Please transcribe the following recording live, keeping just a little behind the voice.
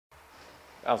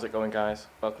How's it going, guys?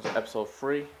 Welcome to episode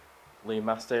 3, Lean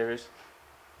Mass Series.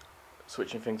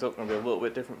 Switching things up, going to be a little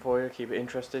bit different for you, keep it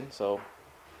interesting, so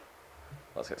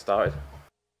let's get started.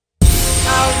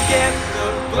 I'll get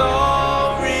the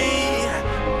glory,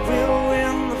 we'll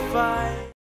win the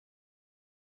fight.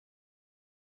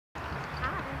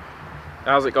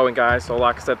 How's it going, guys? So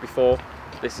like I said before,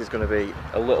 this is going to be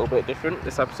a little bit different,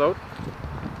 this episode,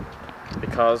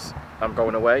 because I'm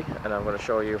going away and I'm going to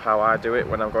show you how I do it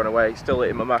when I'm going away, still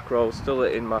hitting my macros, still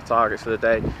hitting my targets for the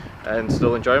day and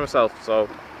still enjoying myself. So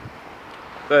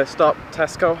first stop,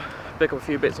 Tesco, pick up a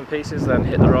few bits and pieces, then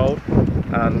hit the road,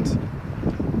 and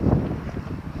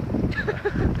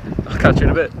I'll catch you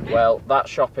in a bit. Well, that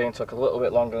shopping took a little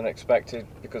bit longer than expected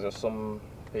because of some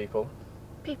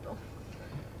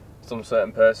some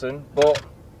certain person, but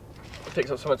I picked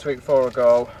up something to eat before I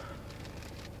go.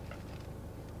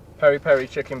 Peri peri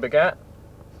chicken baguette,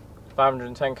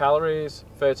 510 calories,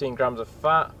 13 grams of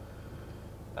fat,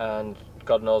 and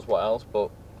God knows what else,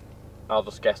 but I'll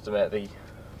just guesstimate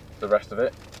the rest of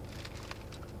it.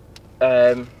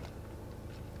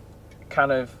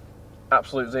 Kind of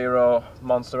Absolute Zero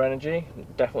Monster Energy,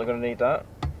 definitely going to need that.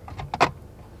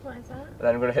 What is that? And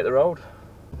then I'm going to hit the road.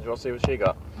 Do you want to see what she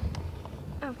got?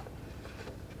 Oh.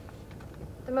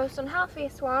 The most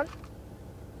unhealthiest one,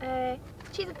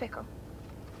 cheese and pickle.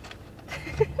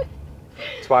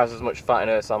 Twice as much fat in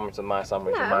her sandwich than my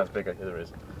sandwich, No. and mine's bigger. Here there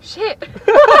is. Shit!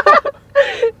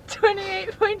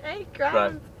 28.8 grams.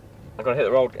 Right. I'm going to hit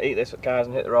the road, eat this, guys,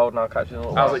 and hit the road, and I'll catch you in a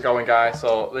little while. How's it going, guys?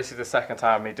 So this is the second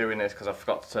time me doing this because I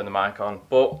forgot to turn the mic on,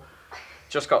 but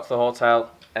just got to the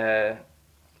hotel.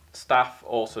 Staff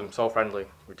awesome, so friendly,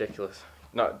 ridiculous.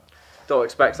 Don't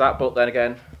expect that, but then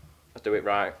again, let's do it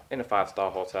right. In a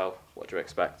 5-star hotel, what do you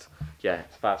expect? Yeah,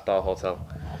 5-star hotel.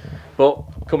 But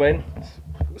come in,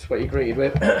 that's what you're greeted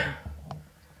with.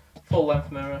 Full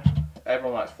length mirror.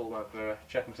 Everyone likes full length mirror.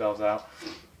 Check themselves out.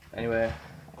 Anyway,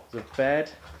 there's a bed.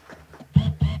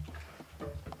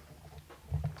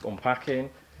 Unpacking.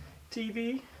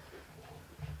 TV.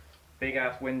 Big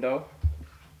ass window.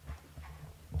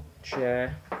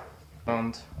 Chair.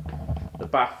 And the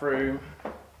bathroom.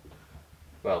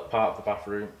 Well, part of the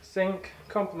bathroom. Sink.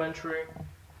 Complimentary.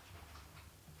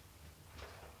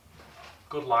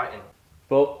 Good lighting.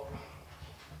 But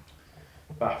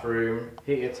bathroom,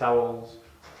 heated towels,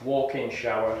 walk-in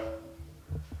shower.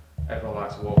 Everyone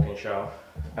likes a walk-in shower.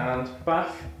 And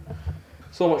bath.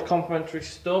 So much complimentary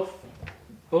stuff.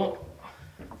 But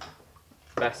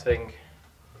best thing,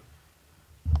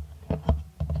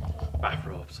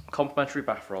 bathrobes. Complimentary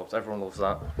bathrobes. Everyone loves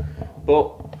that.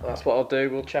 But that's what I'll do.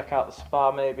 We'll check out the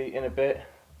spa maybe in a bit.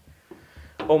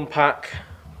 Unpack.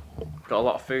 Got a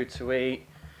lot of food to eat.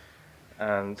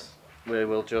 And we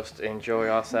will just enjoy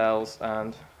ourselves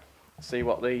and see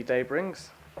what the day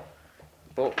brings.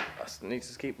 But I need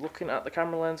to keep looking at the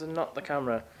camera lens and not the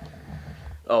camera.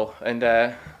 Oh, and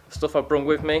stuff I brought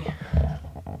with me.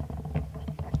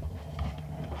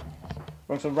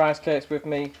 Brought some rice cakes with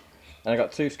me, and I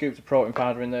got 2 scoops of protein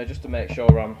powder in there just to make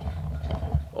sure I'm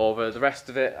over. The rest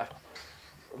of it,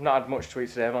 I've not had much to eat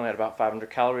today. I've only had about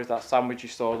 500 calories. That sandwich you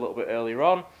saw a little bit earlier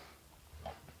on.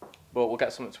 But we'll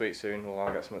get something to eat soon. We'll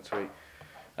all get something to eat,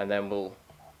 and then we'll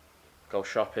go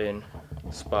shopping,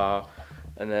 spa,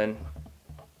 and then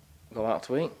go out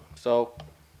to eat. So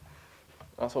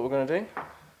that's what we're gonna do.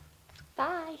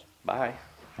 Bye. Bye.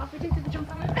 Off we do to the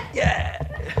jump on it. Yeah.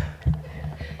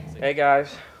 Hey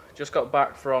guys, just got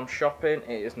back from shopping.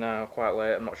 It is now quite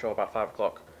late. I'm not sure, about 5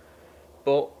 o'clock,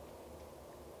 but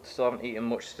still haven't eaten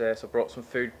much today. So I brought some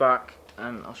food back,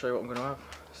 and I'll show you what I'm gonna have.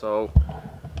 So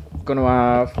I'm gonna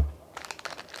have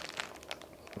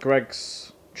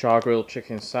Greg's char grilled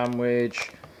chicken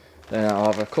sandwich, then I'll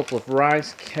have a couple of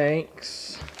rice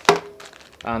cakes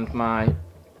and my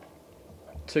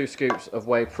 2 scoops of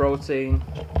whey protein.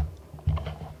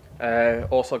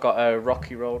 Also got a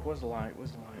Rocky Road. Where's the light?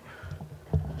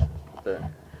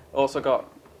 There. Also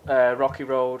got a Rocky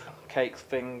Road cake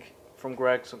thing from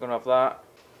Greg, so I'm gonna have that.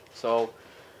 So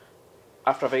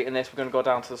after I've eaten this, we're gonna go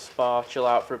down to the spa, chill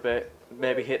out for a bit,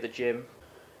 maybe hit the gym.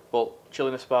 But chill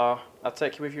in the spa. I'd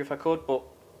take you with you if I could, but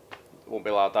won't be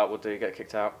allowed that, would do, get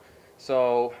kicked out.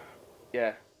 So,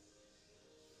 yeah.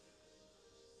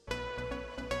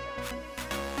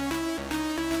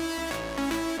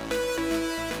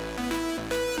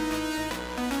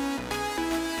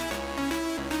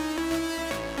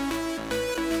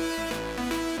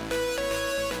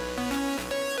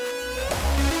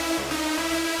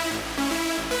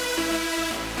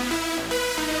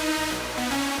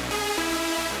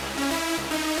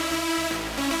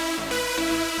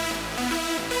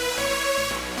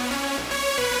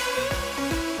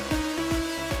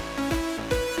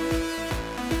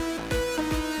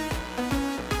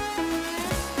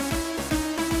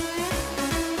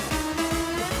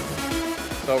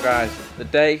 So guys, the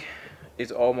day is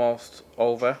almost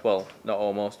over. Well, not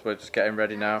almost, we're just getting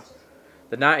ready now.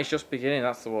 The night is just beginning,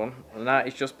 that's the one. The night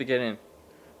is just beginning.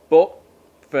 But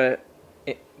for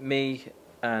me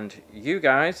and you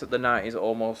guys, the night is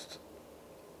almost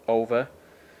over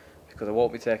because I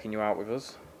won't be taking you out with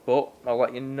us. But I'll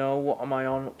let you know what am I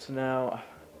on up to now.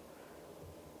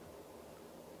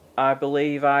 I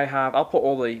believe I have, I'll put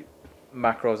all the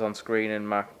macros on screen and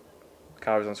my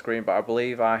calories on screen, but I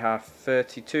believe I have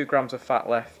 32 grams of fat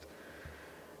left,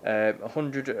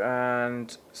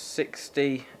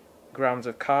 160 grams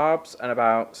of carbs and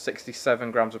about 67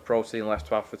 grams of protein left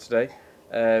to have for today.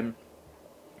 I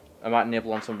might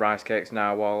nibble on some rice cakes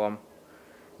now while I'm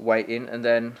waiting, and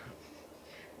then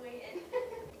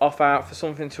off out for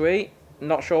something to eat.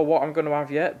 Not sure what I'm going to have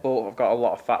yet, but I've got a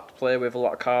lot of fat to play with, a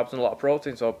lot of carbs and a lot of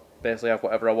protein, so I'll basically have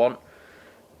whatever I want,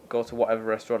 go to whatever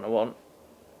restaurant I want,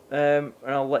 and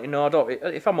I'll let you know.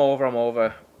 If I'm over, I'm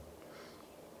over.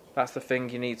 That's the thing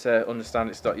you need to understand.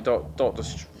 It's not, you don't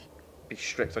just be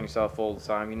strict on yourself all the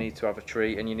time. You need to have a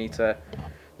treat and you need to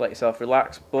let yourself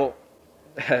relax. But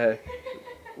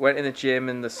went in the gym,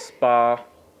 in the spa,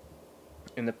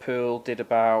 in the pool, did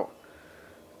about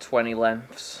 20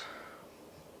 lengths.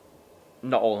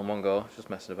 Not all in one go, just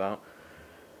messing about.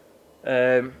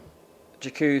 Jacuzzi,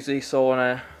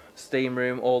 sauna, steam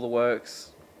room, all the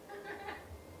works.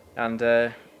 And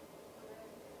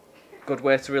good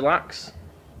way to relax.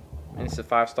 And it's a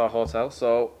 5-star hotel,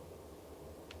 so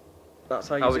that's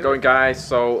how you do it. How's it going, guys?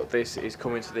 So this is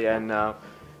coming to the end now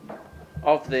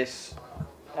of this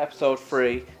episode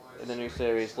 3 in the new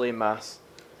series, Lean Mass.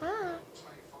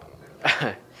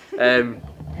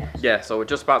 Yeah, so we're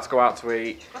just about to go out to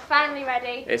eat. We're finally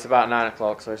ready. It's about 9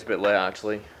 o'clock, so it's a bit late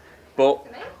actually. But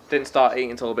didn't start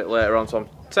eating until a bit later on, so I'm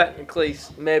technically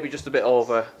maybe just a bit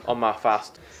over on my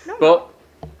fast. No. But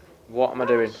what am I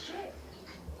doing?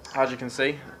 As you can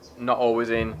see, not always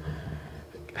in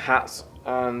hats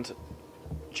and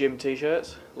gym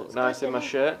t-shirts. Look nice in my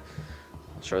shirt.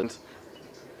 Sure.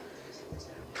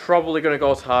 Probably going to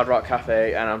go to Hard Rock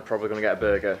Cafe and I'm probably going to get a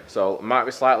burger. So I might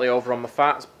be slightly over on my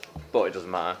fats, but it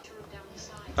doesn't matter.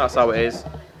 That's how it is.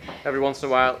 Every once in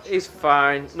a while is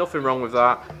fine, nothing wrong with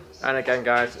that. And again,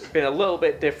 guys, it's been a little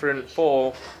bit different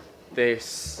for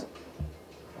this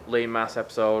Lean Mass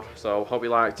episode, so hope you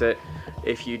liked it.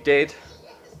 If you did,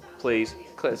 please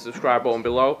click the subscribe button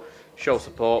below, show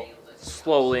support.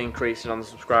 Slowly increasing on the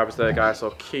subscribers there, guys, so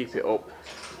keep it up.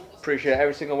 Appreciate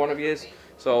every single one of you.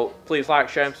 So please like,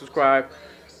 share and subscribe.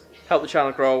 Help the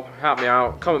channel grow, help me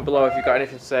out. Comment below if you've got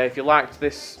anything to say. If you liked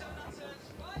this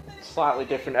slightly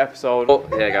different episode. But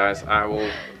yeah, guys, I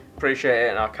will appreciate it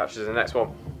and I'll catch you in the next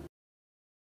one.